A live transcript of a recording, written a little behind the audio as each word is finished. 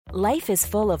Life is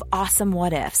full of awesome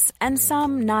what-ifs, and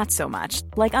some not so much,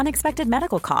 like unexpected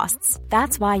medical costs.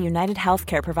 That's why United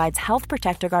Healthcare provides Health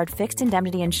Protector Guard fixed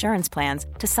indemnity insurance plans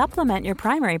to supplement your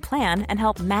primary plan and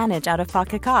help manage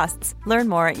out-of-pocket costs. Learn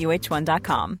more at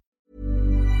uh1.com.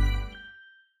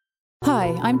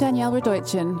 Hi, I'm Danielle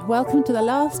Radoichin. Welcome to the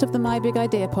last of the My Big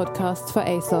Idea podcasts for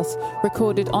ASOS,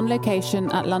 recorded on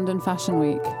location at London Fashion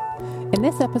Week. In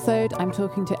this episode, I'm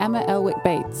talking to Emma Elwick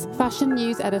Bates, fashion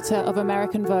news editor of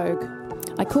American Vogue.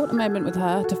 I caught a moment with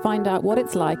her to find out what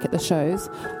it's like at the shows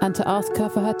and to ask her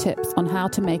for her tips on how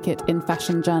to make it in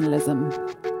fashion journalism.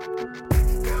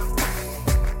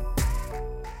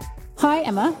 Hi,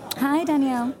 Emma. Hi,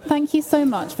 Danielle. Thank you so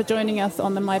much for joining us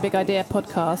on the My Big Idea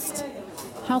podcast.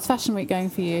 How's Fashion Week going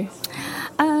for you?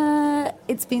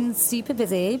 It's been super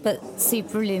busy, but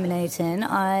super illuminating.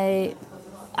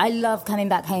 I love coming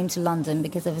back home to London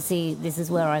because obviously this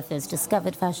is where I first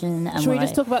discovered fashion. And Should we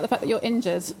just talk about the fact that you're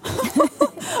injured?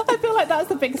 I feel like that's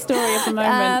the big story of the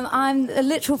moment. I'm a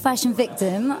literal fashion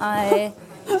victim. I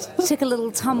took a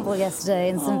little tumble yesterday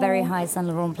in some very high Saint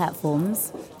Laurent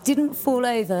platforms. Didn't fall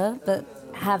over, but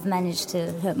have managed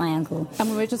to hurt my ankle. And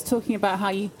we were just talking about how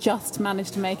you just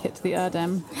managed to make it to the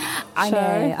Erdem I show.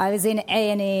 know. I was in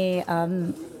A&E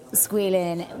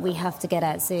squealing, we have to get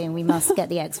out soon. We must get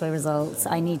the X-ray results.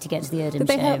 I need to get to the Erdem show. Did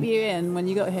they help you in when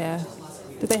you got here?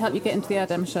 Did they help you get into the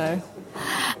Erdem show?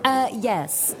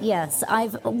 Yes.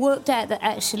 I've worked out that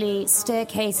actually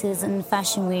staircases and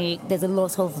Fashion Week, there's a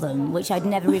lot of them, which I'd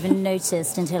never even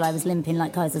noticed until I was limping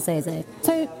like Kaiser Soze.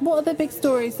 So what are the big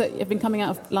stories that have been coming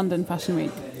out of London Fashion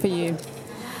Week for you?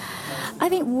 I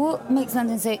think what makes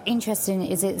London so interesting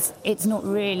is it's not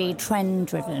really trend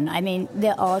driven. I mean,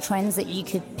 there are trends that you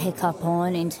could pick up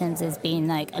on in terms of being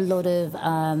like a lot of,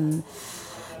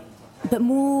 but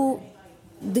more.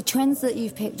 The trends that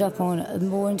you've picked up on are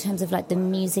more in terms of like the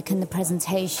music and the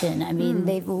presentation. I mean,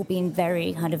 they've all been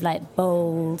very kind of like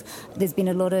bold. There's been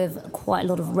quite a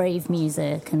lot of rave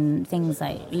music and things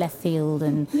like Left Field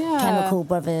and Chemical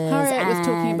Brothers. Harriet was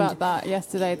talking about that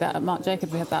yesterday. That at Marc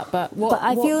Jacobs we had that. But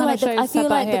I feel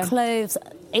like the clothes.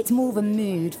 It's more of a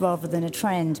mood rather than a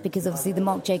trend, because obviously the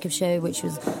Marc Jacobs show, which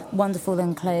was wonderful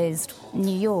and closed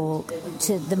New York,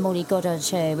 to the Molly Goddard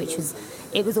show, which was.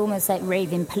 It was almost like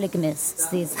raving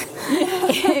polygamists.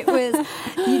 It was,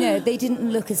 they didn't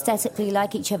look aesthetically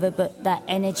like each other, but that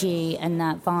energy and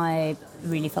that vibe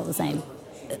really felt the same.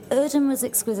 Erdem was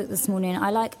exquisite this morning. I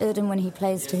like Erdem when he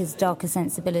plays to his darker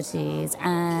sensibilities,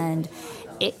 and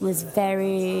it was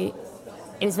very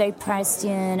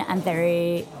Proustian and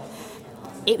very...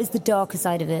 It was the darker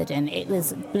side of Erdem. It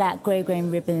was black grey-grain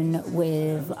ribbon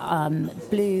with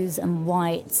blues and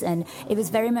whites, and it was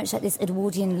very much like this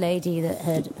Edwardian lady that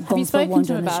had gone for a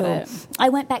wander on the shore. I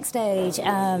went backstage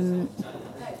to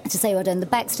say well done. The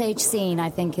backstage scene, I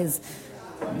think, is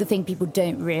the thing people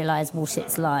don't realise what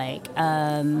it's like,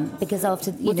 because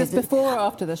after was this before or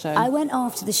after the show? I went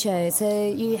after the show, so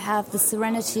you have the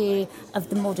serenity of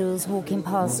the models walking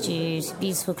past you to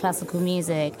beautiful classical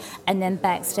music, and then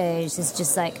backstage there's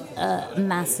just like a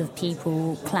mass of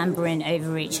people clambering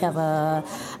over each other.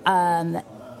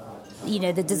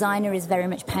 The designer is very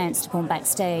much pounced upon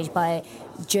backstage by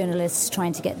journalists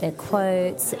trying to get their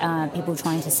quotes, people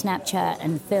trying to Snapchat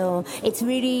and film. It's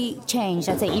really changed,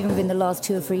 I'd say, even within the last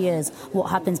 2 or 3 years,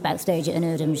 what happens backstage at an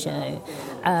Erdem show.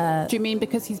 Do you mean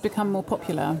because he's become more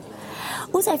popular?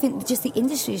 Also, I think just the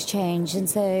industry's changed, and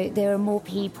so there are more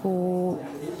people,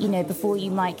 before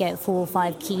you might get 4 or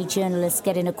 5 key journalists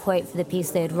getting a quote for the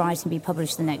piece they'd write and be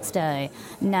published the next day.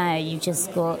 Now you've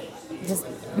just got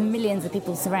millions of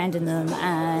people surrounding them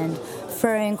and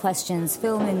throwing questions,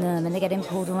 filming them, and they're getting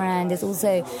pulled around. There's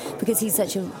also, because he's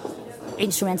such a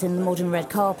instrumental in the modern red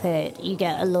carpet, you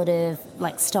get a lot of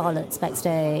like starlets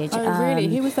backstage. Oh, really?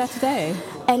 Who was there today?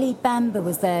 Ellie Bamber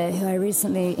was there, who I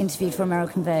recently interviewed for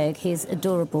American Vogue. He's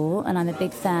adorable, and I'm a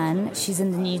big fan. She's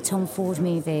in the new Tom Ford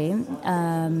movie.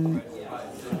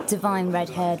 Divine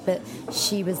redhead, but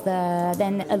she was there.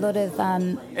 Then a lot of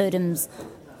Erdem's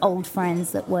old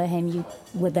friends that were him, you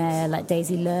were there, like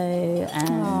Daisy Lowe.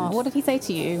 And what did he say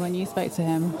to you when you spoke to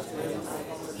him?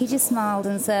 He just smiled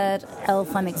and said,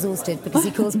 "Elf, I'm exhausted," because he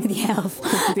calls me the elf.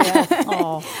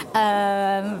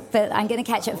 But I'm going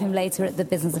to catch up with him later at the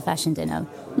Business of Fashion dinner.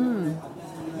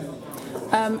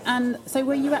 And so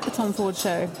were you at the Tom Ford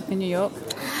show in New York?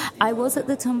 I was at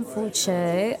the Tom Ford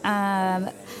show.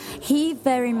 He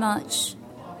very much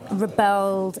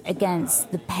rebelled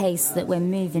against the pace that we're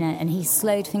moving at, and he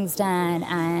slowed things down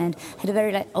and had a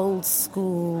very old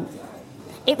school.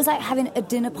 It was like having a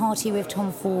dinner party with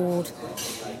Tom Ford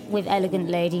with elegant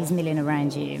ladies milling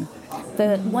around you.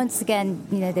 But once again,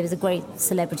 there was a great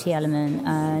celebrity element,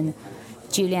 and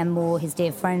Julianne Moore, his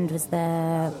dear friend, was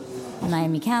there,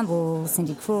 Naomi Campbell,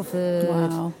 Cindy Crawford.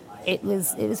 Wow. It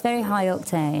was very high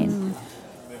octane.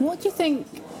 What do you think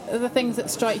are the things that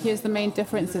strike you as the main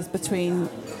differences between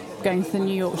going to the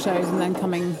New York shows and then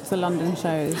coming to the London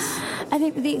shows? I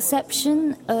think with the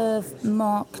exception of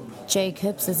Marc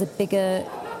Jacobs, there's a bigger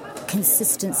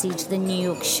consistency to the New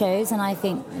York shows, and I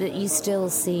think that you still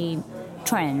see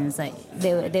trends. Like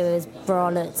there was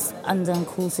bralettes, undone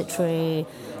corsetry.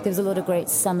 There was a lot of great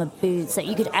summer boots that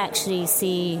you could actually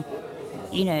see.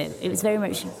 It was very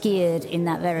much geared in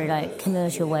that very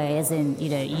commercial way, as in,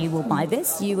 you will buy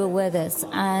this, you will wear this.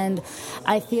 And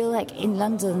I feel like in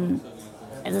London,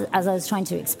 as I was trying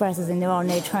to express, as in there are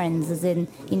no trends, as in,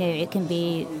 it can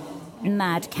be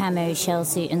mad camo shell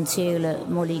suit and tulle at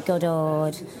Molly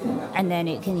Goddard, and then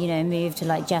it can, move to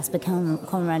Jasper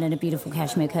Conrad and a beautiful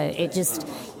cashmere coat. It's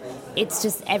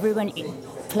just everyone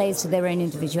plays to their own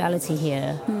individuality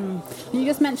here. You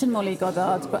just mentioned Molly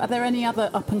Goddard, but are there any other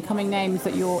up-and-coming names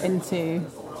that you're into?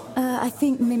 I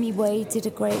think Mimi Wade did a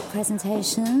great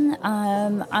presentation. She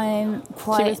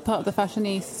was part of the Fashion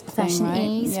East thing, right?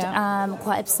 East. Yeah. I'm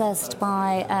quite obsessed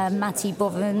by Matty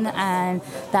Boven and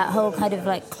that whole kind of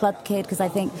club kid, because I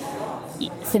think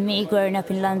for me, growing up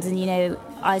in London,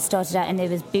 I started out and there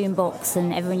was Boombox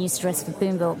and everyone used to dress for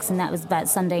Boombox, and that was about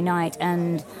Sunday night,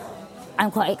 and I'm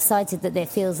quite excited that there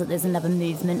feels that there's another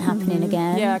movement happening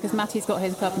again. Yeah, because Matty's got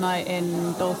his club night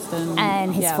in Dalston.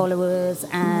 And his followers,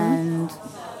 and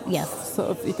yes.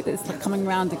 Sort of, it's coming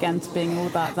round again to being all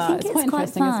about that. I think it's quite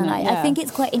interesting, fun. isn't it? I think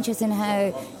it's quite interesting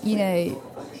how,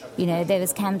 there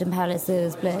was Camden Palace, there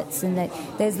was Blitz, and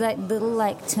there's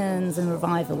little turns and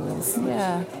revivals.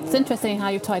 Yeah. It's interesting how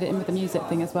you've tied it in with the music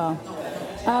thing as well.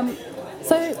 How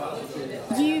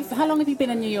long have you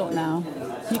been in New York now?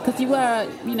 Because you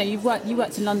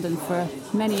worked in London for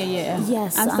many a year.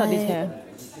 Yes, and studied here.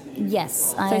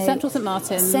 Yes. So Central St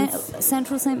Martin's.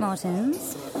 Central St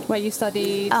Martin's. Where you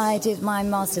studied? I did my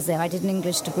master's there. I did an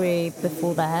English degree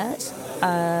before that.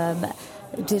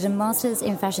 Did a master's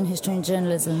in fashion history and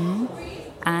journalism,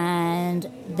 and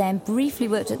then briefly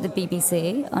worked at the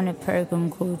BBC on a programme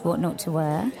called What Not to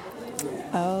Wear.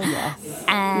 Oh, yes.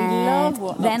 And we love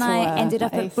What Not then to I Wear ended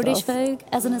up at British Vogue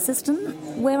as an assistant,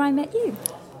 where I met you.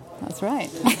 That's right.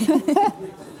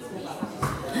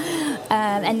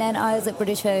 And then I was at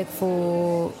British Vogue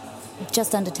for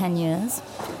just under 10 years,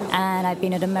 and I've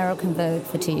been at American Vogue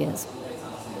for 2 years.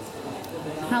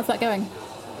 How's that going?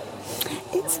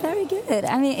 It's very good.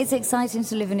 I mean, it's exciting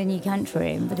to live in a new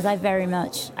country, because I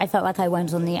felt like I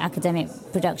went on the academic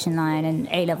production line and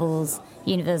A-levels,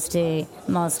 university,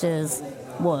 masters,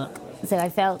 work. So I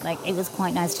felt like it was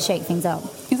quite nice to shake things up.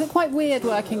 Is it quite weird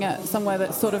working at somewhere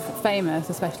that's sort of famous,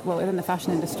 especially within the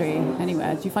fashion industry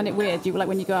anywhere? Do you find it weird?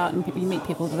 When you go out and you meet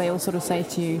people, do they all sort of say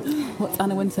to you, "What's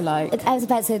Anna Wintour like?" I was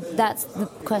about to say, that's the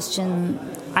question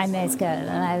I most get.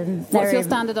 What's your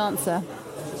standard answer?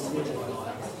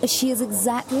 She is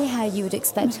exactly how you would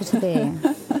expect her to be.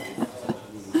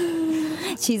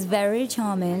 She's very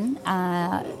charming.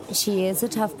 She is a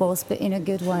tough boss, but in a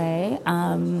good way.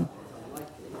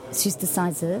 She's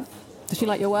decisive. Does she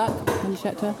like your work when you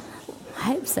checked her? I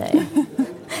hope so.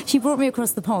 She brought me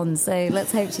across the pond, so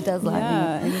let's hope she does like me.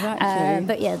 Yeah, exactly.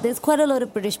 But yeah, there's quite a lot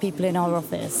of British people in our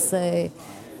office, so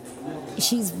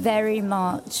she's very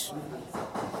much...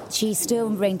 She still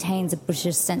maintains a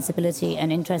British sensibility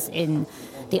and interest in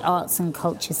the arts and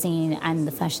culture scene and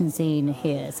the fashion scene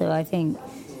here. So I think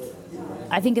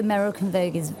American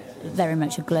Vogue is very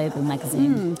much a global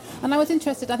magazine. And I was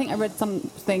interested, I think I read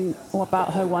something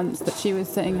about her once, that she was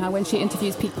saying how when she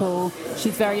interviews people,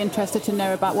 she's very interested to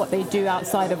know about what they do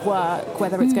outside of work,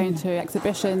 whether it's going to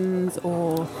exhibitions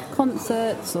or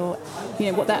concerts or,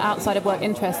 what their outside of work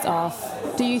interests are.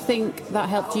 Do you think that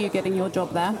helped you getting your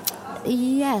job there?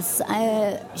 Yes.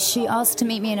 She asked to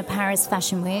meet me in a Paris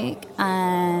Fashion Week,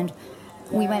 and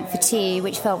we went for tea,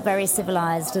 which felt very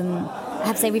civilised, and I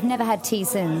have to say we've never had tea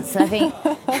since. I think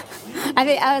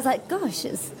I was like, gosh,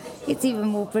 it's even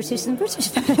more British than British.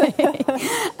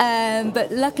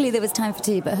 But luckily there was time for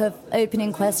tea. But her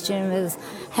opening question was,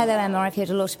 "Hello Emma, I've heard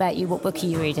a lot about you. What book are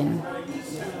you reading?"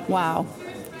 Wow.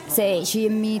 So she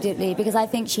immediately, because I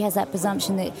think she has that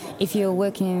presumption that if you're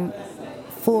working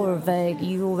for a Vogue,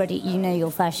 you know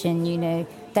your fashion,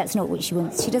 that's not what she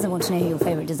wants. She doesn't want to know who your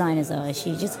favourite designers are.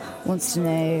 She just wants to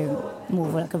know more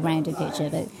like a rounded picture.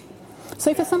 But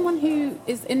so for someone who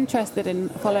is interested in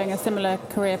following a similar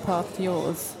career path to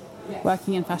yours,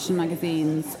 working in fashion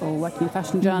magazines or working in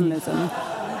fashion journalism,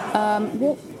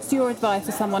 What's your advice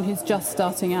to someone who's just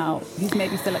starting out, who's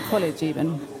maybe still at college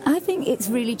even? I think it's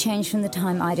really changed from the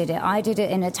time I did it. I did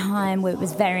it in a time where it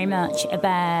was very much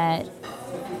about,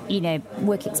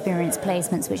 work experience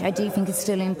placements, which I do think is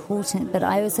still important. But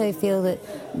I also feel that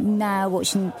now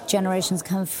watching generations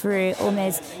come through,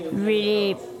 almost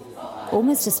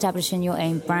establishing your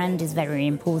own brand is very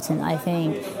important. I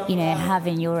think,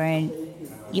 having your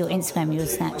Instagram, your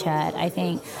Snapchat. I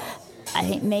think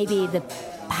maybe the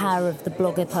power of the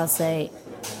blogger per se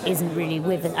isn't really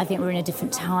with it. I think we're in a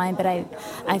different time, but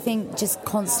I think just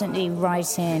constantly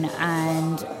writing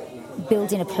and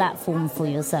building a platform for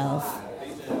yourself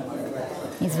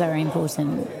is very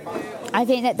important. I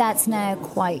think that's now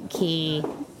quite key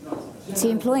to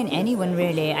employing anyone,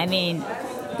 really. I mean,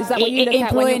 is that what you look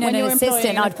employing at when you're an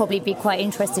assistant? I'd probably be quite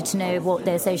interested to know what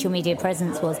their social media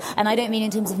presence was, and I don't mean in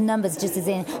terms of numbers, just as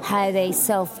in how they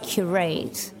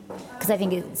self-curate. Because I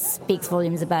think it speaks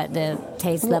volumes about the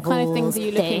taste levels, kind of things are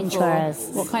you looking interests.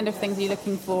 For? What kind of things are you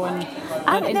looking for on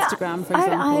Instagram, for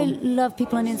example? I love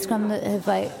people on Instagram that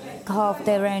have carved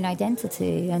their own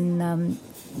identity, and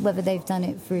whether they've done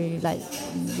it through like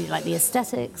the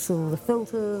aesthetics or the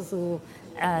filters or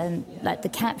the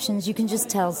captions, you can just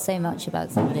tell so much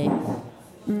about somebody.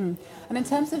 And in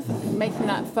terms of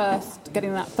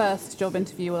getting that first job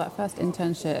interview or that first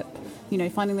internship,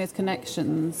 finding those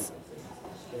connections,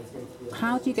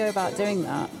 how do you go about doing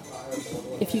that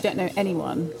if you don't know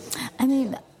anyone? I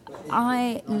mean,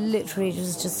 I literally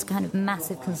was just kind of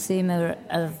massive consumer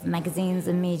of magazines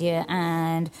and media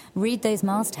and read those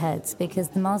mastheads, because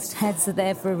the mastheads are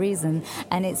there for a reason,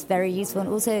 and it's very useful. And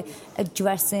also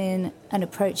addressing and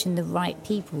approaching the right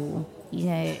people.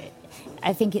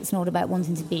 I think it's not about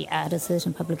wanting to be at a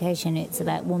certain publication. It's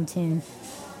about wanting,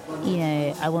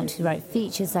 I want to write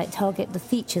features, target the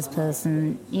features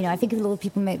person. I think a lot of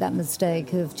people make that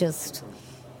mistake of just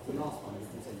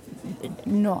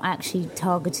not actually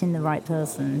targeting the right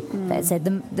person. But as I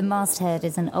said, the masthead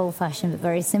is an old-fashioned but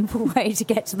very simple way to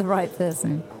get to the right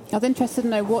person. I was interested to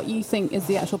know what you think is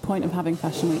the actual point of having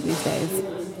Fashion Week these days.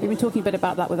 We've been talking a bit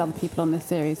about that with other people on this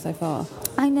series so far.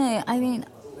 I know. I mean,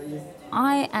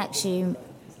 I actually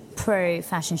pro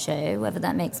fashion show, whether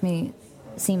that makes me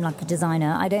seem like a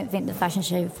designer. I don't think the fashion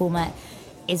show format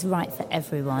is right for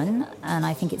everyone, and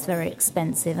I think it's very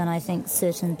expensive, and I think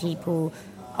certain people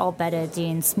are better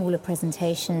doing smaller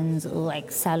presentations or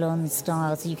salon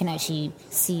style, so you can actually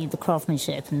see the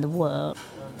craftsmanship and the work.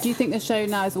 Do you think the show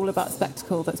now is all about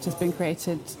spectacle that's just been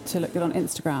created to look good on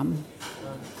Instagram?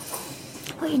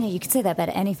 Well, you could say that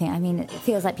about anything. I mean, it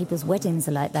feels like people's weddings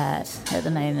are like that at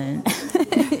the moment.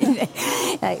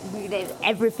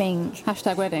 Everything.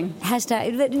 Hashtag wedding.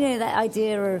 Hashtag, that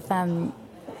idea of,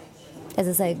 as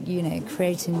I say,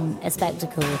 creating a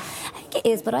spectacle. I think it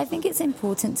is, but I think it's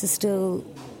important to still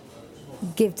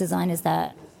give designers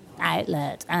that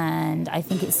outlet, and I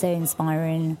think it's so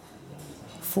inspiring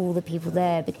for the people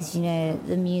there, because,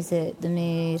 the music, the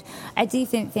mood. I do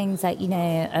think things like,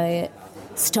 a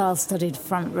star-studded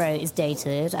front row is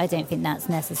dated. I don't think that's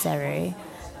necessary.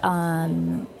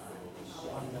 I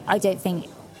don't think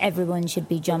everyone should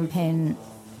be jumping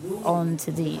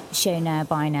onto the show now,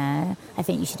 buy now. I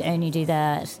think you should only do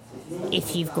that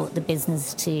if you've got the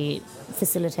business to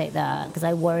facilitate that, because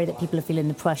I worry that people are feeling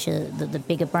the pressure that the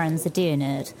bigger brands are doing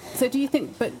it. So do you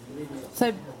think,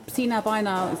 see now, buy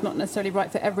now is not necessarily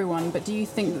right for everyone, but do you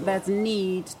think that there's a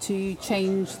need to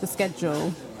change the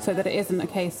schedule so that it isn't a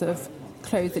case of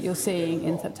clothes that you're seeing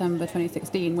in September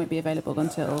 2016 won't be available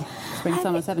until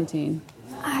spring-summer 17?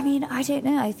 I mean, I don't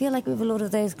know. I feel like with a lot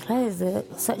of those clothes, they're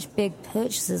such big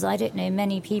purchases. I don't know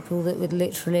many people that would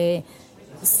literally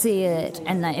see it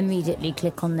and immediately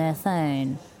click on their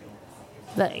phone.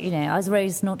 But, I was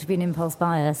raised not to be an impulse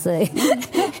buyer, so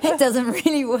it doesn't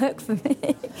really work for me.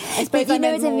 I suppose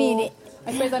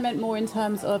I meant more in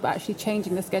terms of actually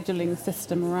changing the scheduling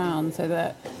system around so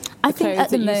that I think at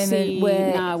the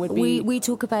moment now would be... we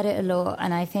talk about it a lot,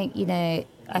 and I think, I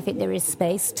think there is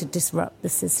space to disrupt the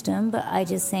system, but I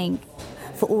just think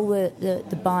for all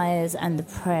the buyers and the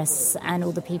press and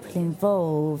all the people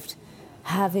involved,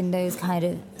 having those kind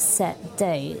of set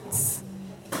dates,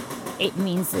 it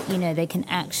means that, they can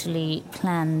actually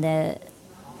plan their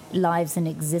lives and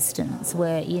existence,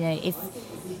 where,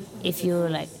 if you're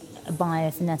a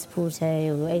buyer for Net-a-Porter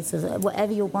or ASOS,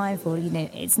 whatever you're buying for,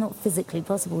 it's not physically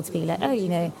possible to be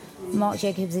Marc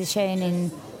Jacobs is showing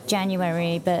in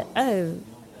January, but 2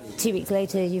 weeks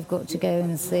later you've got to go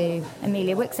and see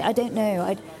Amelia Wixit. I don't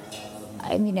know.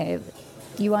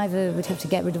 You either would have to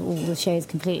get rid of all the shows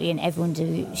completely and everyone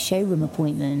do showroom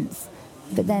appointments,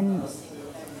 but then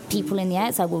people in the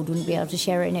outside world wouldn't be able to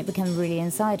share it, and it became really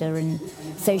insider. And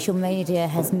social media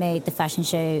has made the fashion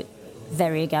show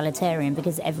very egalitarian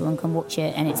because everyone can watch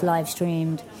it and it's live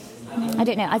streamed. I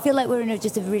don't know. I feel like we're in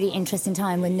just a really interesting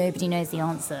time when nobody knows the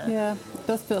answer. Yeah, it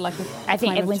does feel like I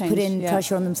think everyone's putting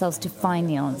pressure on themselves to find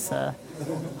the answer.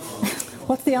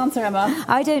 What's the answer, Emma?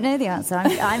 I don't know the answer.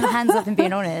 I'm hands up and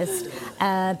being honest.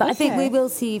 But I think we will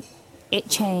see it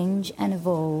change and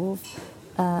evolve.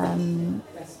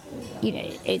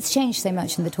 It's changed so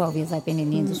much in the 12 years I've been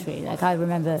in the industry. Like, I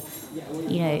remember,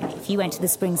 if you went to the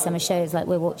spring summer shows like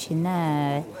we're watching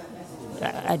now,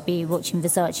 I'd be watching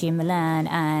Versace in Milan,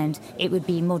 and it would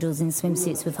be models in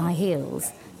swimsuits with high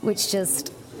heels, which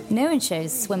just no one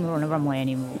shows swimmer on a runway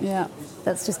anymore. Yeah,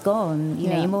 that's just gone.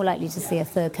 You're more likely to see a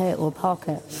fur coat or a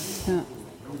parka. Yeah.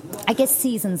 I guess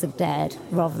seasons are dead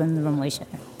rather than the runway show.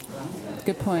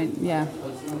 Good point. Yeah.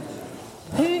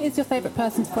 Who is your favourite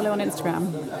person to follow on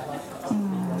Instagram?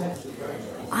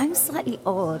 I'm slightly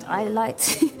odd. I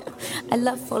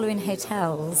love following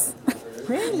hotels.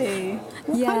 Really?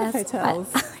 What kind of hotels?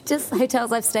 Just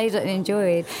hotels I've stayed at and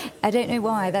enjoyed. I don't know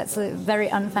why. That's a very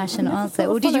unfashion answer.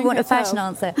 Or did you want a fashion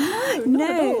answer? No. Not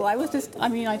at all. I just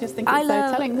think it's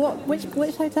so telling.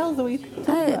 Which hotels are we talking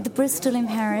about? The Bristol in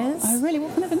Paris. Oh, really?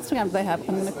 What kind of Instagram do they have?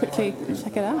 I'm going to quickly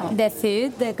check it out. Their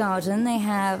food, their garden. They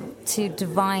have two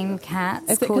divine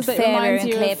cats called Pharaoh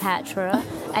and Cleopatra.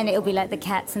 And it'll be like the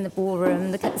cats in the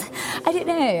ballroom. The cats. I don't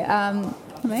know.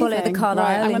 Amazing. Follow the Carlisle.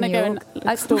 Right, I'm going to go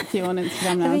and stalk you on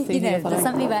Instagram now. There's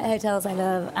something about hotels I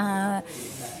love. As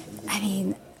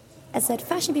I said,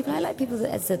 fashion people. I like people that,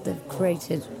 as I said, they've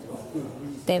created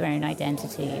their own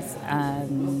identities. I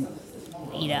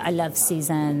love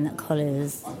Suzanne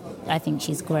Collins. I think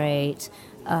she's great.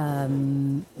 I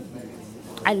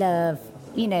love,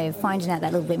 finding out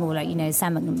that little bit more, like,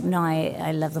 Sam McKnight.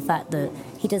 I love the fact that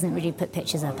he doesn't really put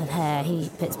pictures up of hair. He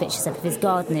puts pictures up of his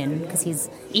gardening because he's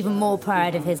even more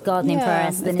proud of his gardening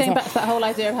prowess than his hair. Going back to that whole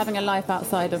idea of having a life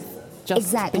outside of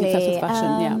just being obsessed with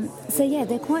fashion.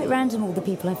 They're quite random, all the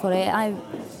people I follow. I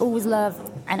always love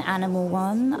an animal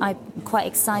one. I'm quite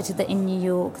excited that in New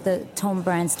York that Tom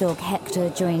Brown's dog Hector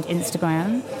joined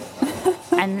Instagram.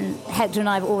 And Hector and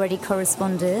I have already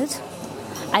corresponded.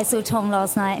 I saw Tom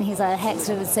last night and he's like,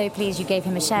 Hector was so pleased you gave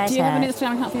him a shout out. Do you have an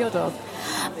Instagram account for your dog?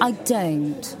 I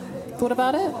don't. Thought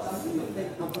about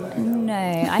it?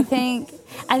 No, I think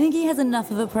he has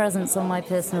enough of a presence on my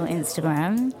personal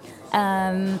Instagram.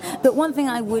 But one thing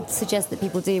I would suggest that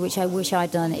people do, which I wish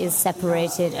I'd done, is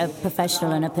separated a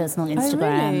professional and a personal Instagram.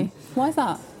 Oh, really? Why is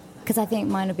that? Because I think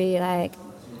mine would be like,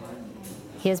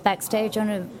 here's backstage on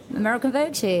an American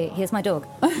Vogue shoot, here's my dog.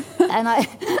 And I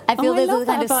feel there's a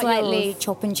kind of slightly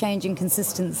chop and change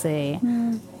inconsistency.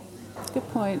 Good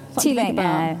point. Too late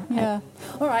now. Yeah.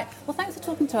 All right. Well, thanks for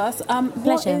talking to us.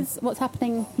 Pleasure. What's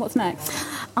happening? What's next?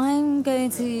 I'm going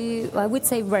to, I would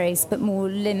say race, but more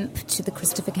limp to the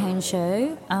Christopher Kane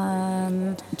show.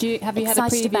 Have you had a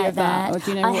preview of that? Or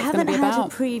do you know what it's going to be about? I haven't had a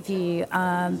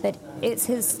preview, but it's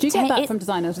his... Do you get that from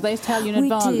designers? Do they tell you in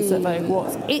advance of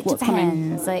what's coming? It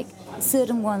depends. Like,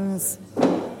 certain ones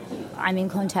I'm in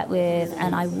contact with,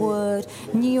 and I would.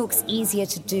 New York's easier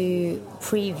to do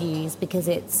previews because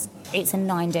it's a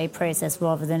 9-day process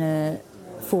rather than a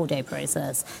 4-day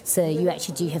process. So you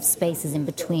actually do have spaces in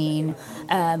between,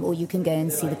 or you can go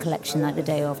and see the collection like the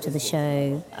day after the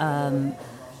show. And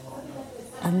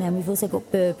then we've also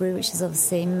got Burberry, which is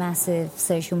obviously a massive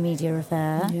social media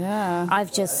affair. Yeah.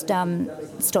 I've just stopped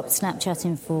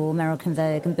Snapchatting for American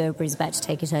Vogue, and Burberry's about to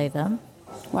take it over.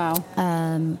 Wow.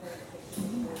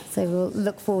 So we'll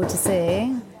look forward to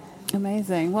seeing.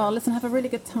 Amazing. Well, listen, have a really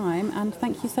good time, and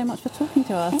thank you so much for talking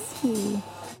to us. Thank you.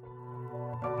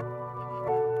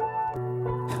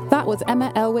 That was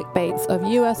Emma Elwick Bates of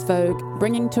US Vogue,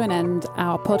 bringing to an end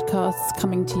our podcasts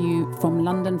coming to you from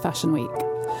London Fashion Week.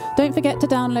 Don't forget to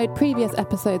download previous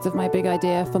episodes of My Big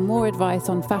Idea for more advice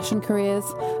on fashion careers,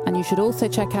 and you should also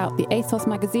check out the ASOS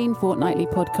Magazine fortnightly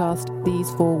podcast,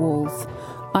 These Four Walls.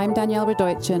 I'm Danielle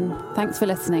Redeutschen. Thanks for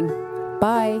listening.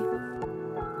 Bye.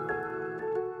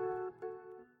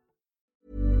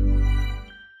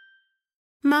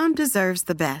 Mom deserves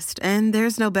the best, and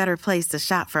there's no better place to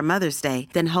shop for Mother's Day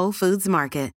than Whole Foods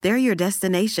Market. They're your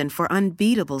destination for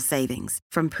unbeatable savings,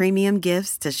 from premium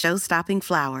gifts to show-stopping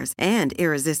flowers and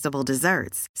irresistible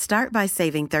desserts. Start by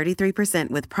saving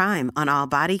 33% with Prime on all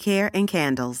body care and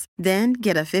candles. Then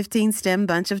get a 15-stem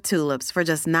bunch of tulips for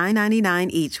just $9.99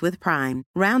 each with Prime.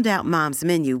 Round out Mom's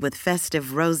menu with festive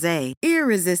rosé,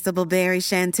 irresistible berry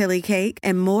chantilly cake,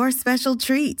 and more special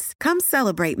treats. Come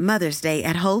celebrate Mother's Day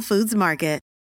at Whole Foods Market.